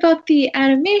little bit about the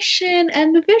animation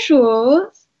and the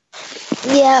visuals?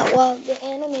 Yeah, well, the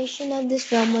animation of this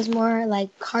film was more like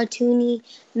cartoony,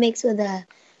 mixed with a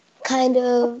kind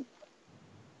of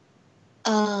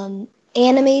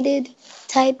animated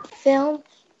type film,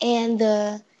 and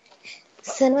the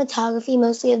cinematography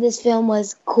mostly of this film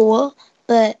was cool,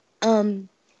 but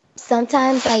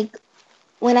sometimes like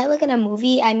when I look at a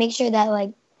movie, I make sure that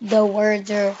like the words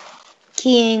are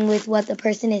keying with what the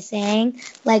person is saying.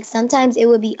 Like sometimes it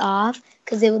would be off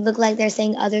because it would look like they're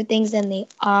saying other things than they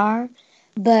are,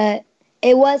 but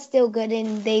it was still good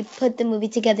and they put the movie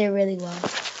together really well.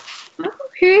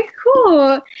 Okay,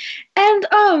 cool. And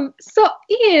so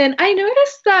Ian, I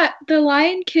noticed that The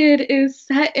Lion Kid is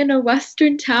set in a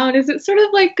western town. Is it sort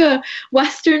of like a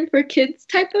western for kids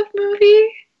type of movie?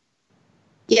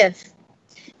 Yes.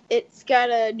 It's got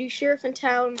a new sheriff in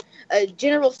town, a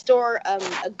general store,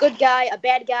 a good guy, a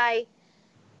bad guy.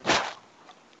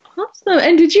 Awesome.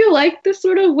 And did you like the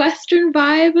sort of western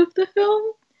vibe of the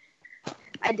film?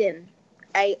 I did.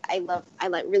 I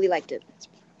really liked it.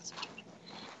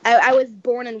 I was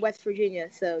born in West Virginia,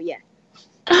 so yeah.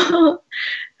 Oh,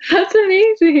 that's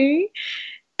amazing.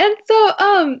 And so,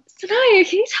 Sanaya,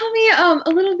 can you tell me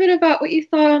a little bit about what you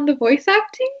thought on the voice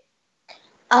acting?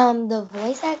 The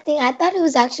voice acting, I thought it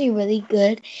was actually really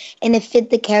good, and it fit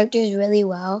the characters really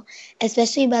well,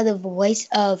 especially by the voice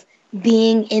of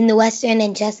being in the Western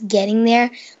and just getting there,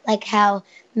 like how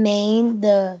Maine,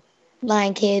 the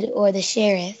Lion Kid, or the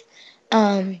sheriff,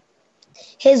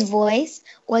 his voice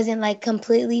wasn't like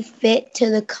completely fit to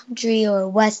the country or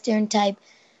Western type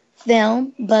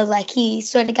film, but like he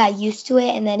sort of got used to it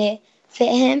and then it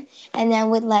fit him. And then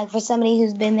with like for somebody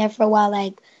who's been there for a while,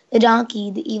 like the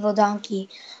donkey, the evil donkey,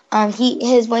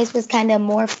 his voice was kind of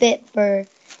more fit for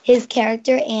his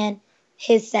character and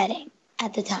his setting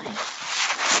at the time.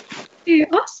 Okay,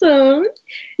 awesome.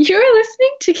 You're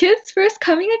listening to Kids First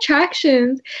Coming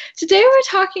Attractions. Today we're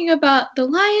talking about The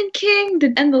Lion King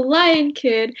and The Lion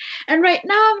Kid. And right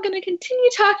now I'm going to continue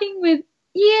talking with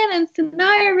Ian and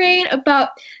Sanaya Rain about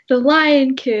The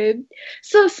Lion Kid.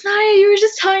 So Sanaya, you were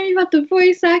just telling me about the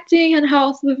voice acting and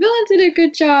how the villain did a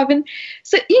good job. And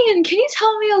so Ian, can you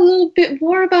tell me a little bit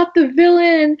more about the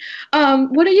villain?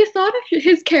 What have you thought of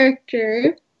his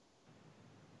character?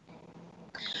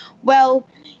 Well,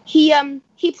 he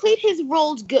played his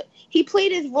role good. He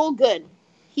played his role good.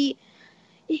 He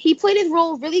played his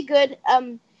role really good.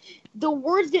 The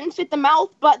words didn't fit the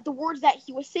mouth, but the words that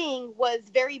he was saying was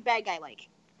very bad guy-like.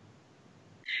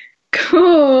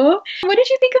 Cool. What did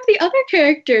you think of the other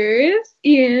characters,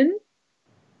 Ian?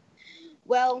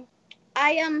 Well,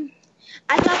 I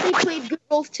thought they played good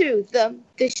roles too. The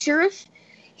sheriff,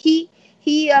 he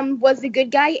was a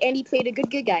good guy and he played a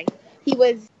good guy.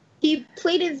 He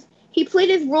played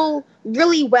his role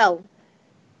really well.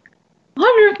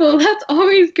 Wonderful. That's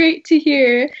always great to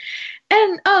hear.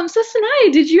 And so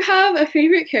Sanaya, did you have a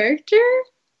favorite character?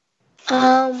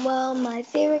 Well, my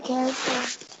favorite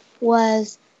character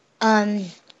was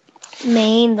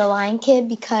Maine, the Lion Kid,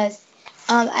 because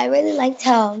I really liked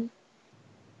how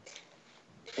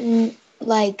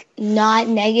like not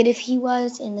negative he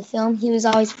was in the film. He was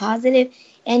always positive,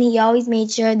 and he always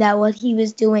made sure that what he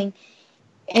was doing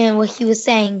and what he was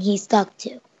saying he stuck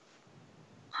to.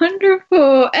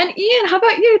 Wonderful. And Ian, how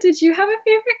about you? Did you have a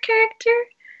favorite character?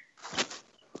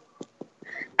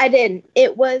 I did.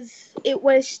 It was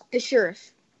the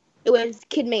sheriff. It was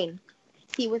Kid Maine.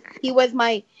 He was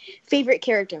my favorite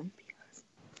character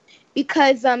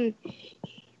because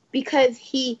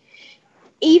he,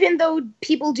 even though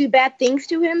people do bad things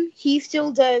to him, he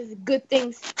still does good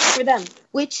things for them,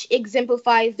 which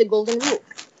exemplifies the golden rule.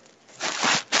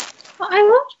 I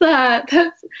love that.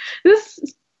 This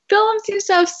film seems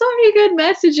to have so many good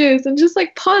messages and just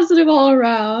like positive all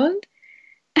around.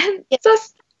 And so,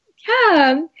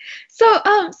 yeah. So,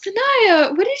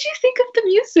 Sanaya, what did you think of the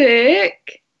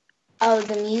music? Oh,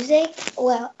 the music?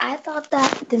 Well, I thought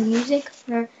that the music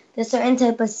for the certain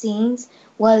type of scenes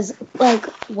was like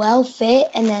well fit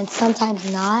and then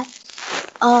sometimes not.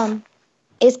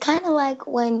 It's kind of like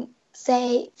when,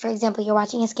 say, for example, you're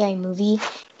watching a scary movie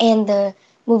and the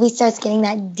movie starts getting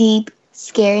that deep,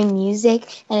 scary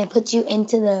music and it puts you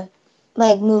into the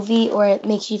like movie, or it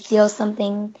makes you feel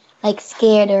something like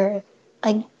scared or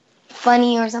like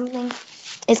funny or something.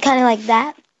 It's kind of like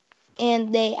that,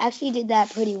 and they actually did that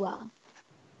pretty well.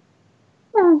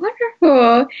 Oh,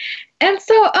 wonderful. And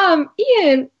so,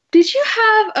 Ian, did you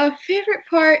have a favorite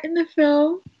part in the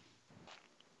film?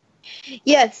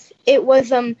 Yes, it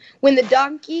was when the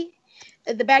donkey,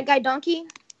 the bad guy donkey,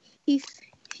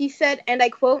 he said, and I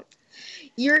quote,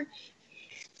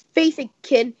 "Face it,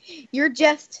 kid, you're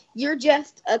just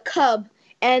a cub,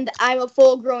 and I'm a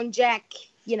full-grown jack,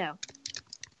 you know."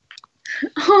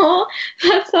 Oh,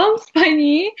 that sounds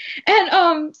funny. And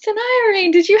Sanaya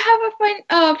Rain, did you have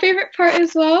a favorite part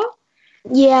as well?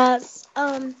 Yes.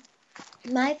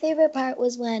 My favorite part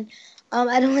was when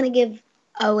I don't want to give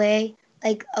away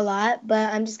like a lot,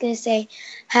 but I'm just gonna say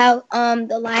how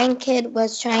the Lion Kid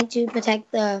was trying to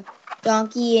protect the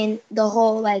donkey and the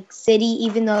whole like city,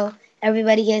 even though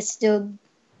everybody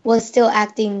was still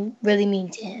acting really mean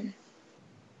to him.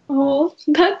 Oh,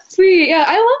 that's sweet. Yeah,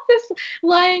 I love this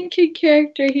Lion Kid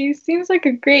character. He seems like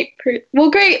a great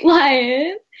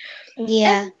lion.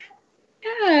 Yeah.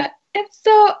 And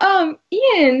so,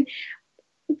 Ian,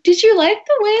 did you like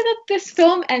the way that this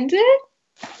film ended?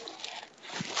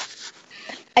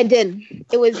 I did.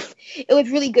 It was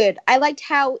really good. I liked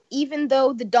how even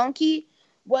though the donkey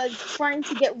was trying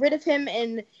to get rid of him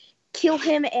and kill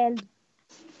him and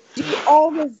do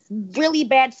all this really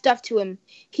bad stuff to him,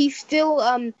 he still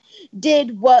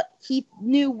did what he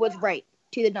knew was right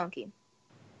to the donkey.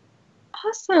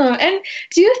 Awesome. And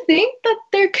do you think that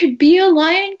there could be a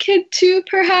Lion Kid 2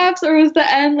 perhaps, or was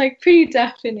the end like pretty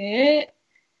definite?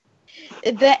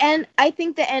 I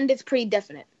think the end is pretty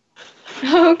definite.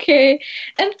 Okay.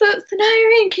 And so, Sanaya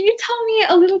Rain, can you tell me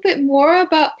a little bit more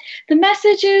about the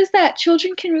messages that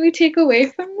children can really take away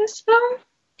from this film?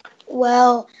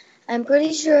 Well, I'm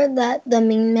pretty sure that the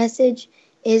main message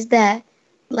is that,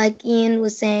 like Ian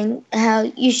was saying, how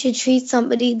you should treat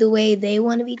somebody the way they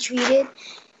want to be treated.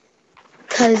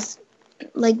 Because,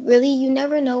 like, really, you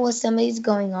never know what somebody's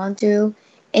going on through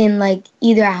in, like,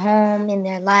 either at home, in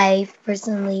their life,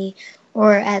 personally,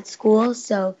 or at school.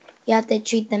 So you have to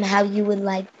treat them how you would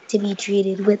like to be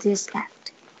treated, with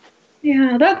respect.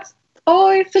 Yeah, that's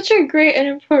always such a great and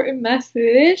important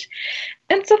message.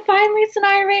 And so finally,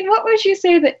 Sanaya Rain, what would you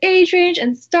say the age range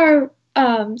and star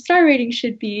rating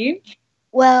should be?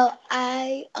 Well,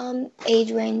 I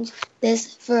age range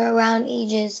this for around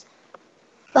ages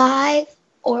 4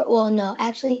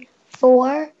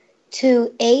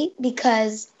 to 8,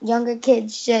 because younger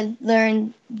kids should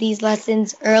learn these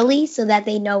lessons early so that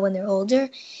they know when they're older.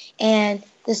 And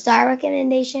the star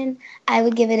recommendation, I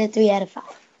would give it a 3 out of 5.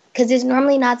 Because it's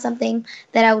normally not something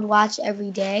that I would watch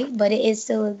every day, but it is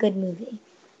still a good movie.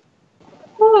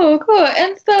 Oh, cool.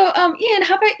 And so, Ian,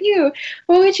 how about you?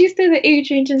 What would you say the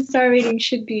age range and star rating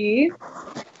should be?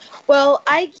 Well,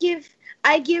 I give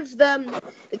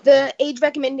the age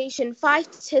recommendation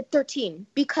 5 to 13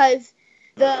 because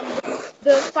the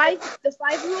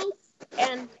 5-year-olds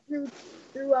and through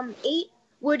 8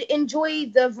 would enjoy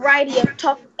the variety of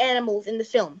tough animals in the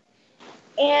film,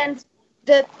 and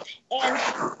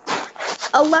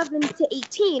 11 to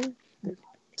 18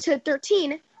 to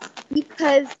 13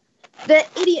 because the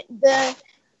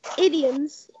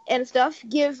idioms and stuff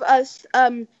give us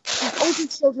older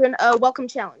children a welcome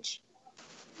challenge.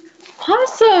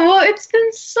 Awesome. Well, it's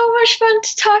been so much fun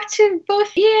to talk to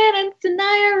both Ian and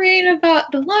Sanaya Rain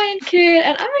about The Lion Kid,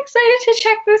 and I'm excited to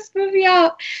check this movie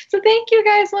out. So thank you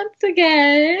guys once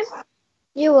again.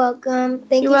 You're welcome.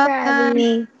 Thank you for having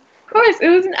me. Of course, it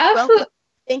was an absolute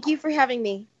Thank you for having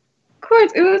me. Of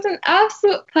course, it was an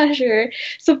absolute pleasure.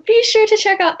 So be sure to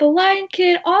check out The Lion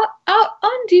King out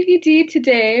on DVD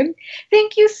today.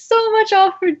 Thank you so much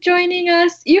all for joining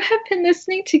us. You have been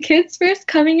listening to Kids First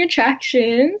Coming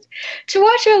Attractions. To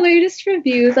watch our latest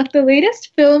reviews of the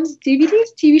latest films,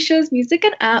 DVDs, TV shows, music,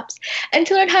 and apps, and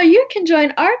to learn how you can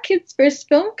join our Kids First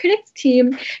Film Critics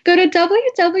team, go to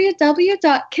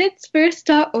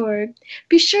www.kidsfirst.org.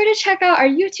 Be sure to check out our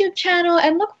YouTube channel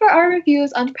and look for our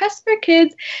reviews on Press for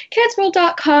Kids,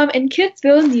 Kidsworld.com, and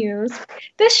Kidsville News.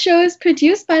 This show is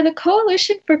produced by the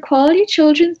Coalition for Quality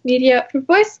Children's Media for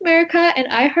Voice America and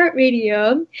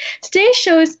iHeartRadio. Today's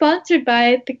show is sponsored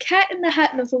by The Cat in the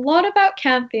Hat Knows a Lot About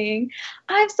Camping.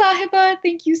 I'm Sahiba.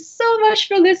 Thank you so much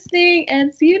for listening,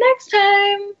 and see you next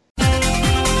time.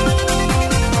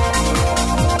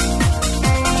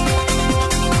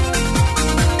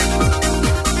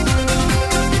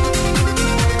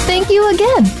 Thank you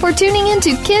again for tuning in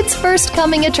to Kids First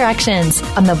Coming Attractions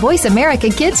on the Voice America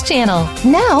Kids channel.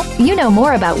 Now you know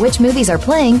more about which movies are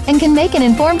playing and can make an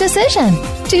informed decision.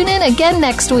 Tune in again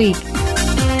next week.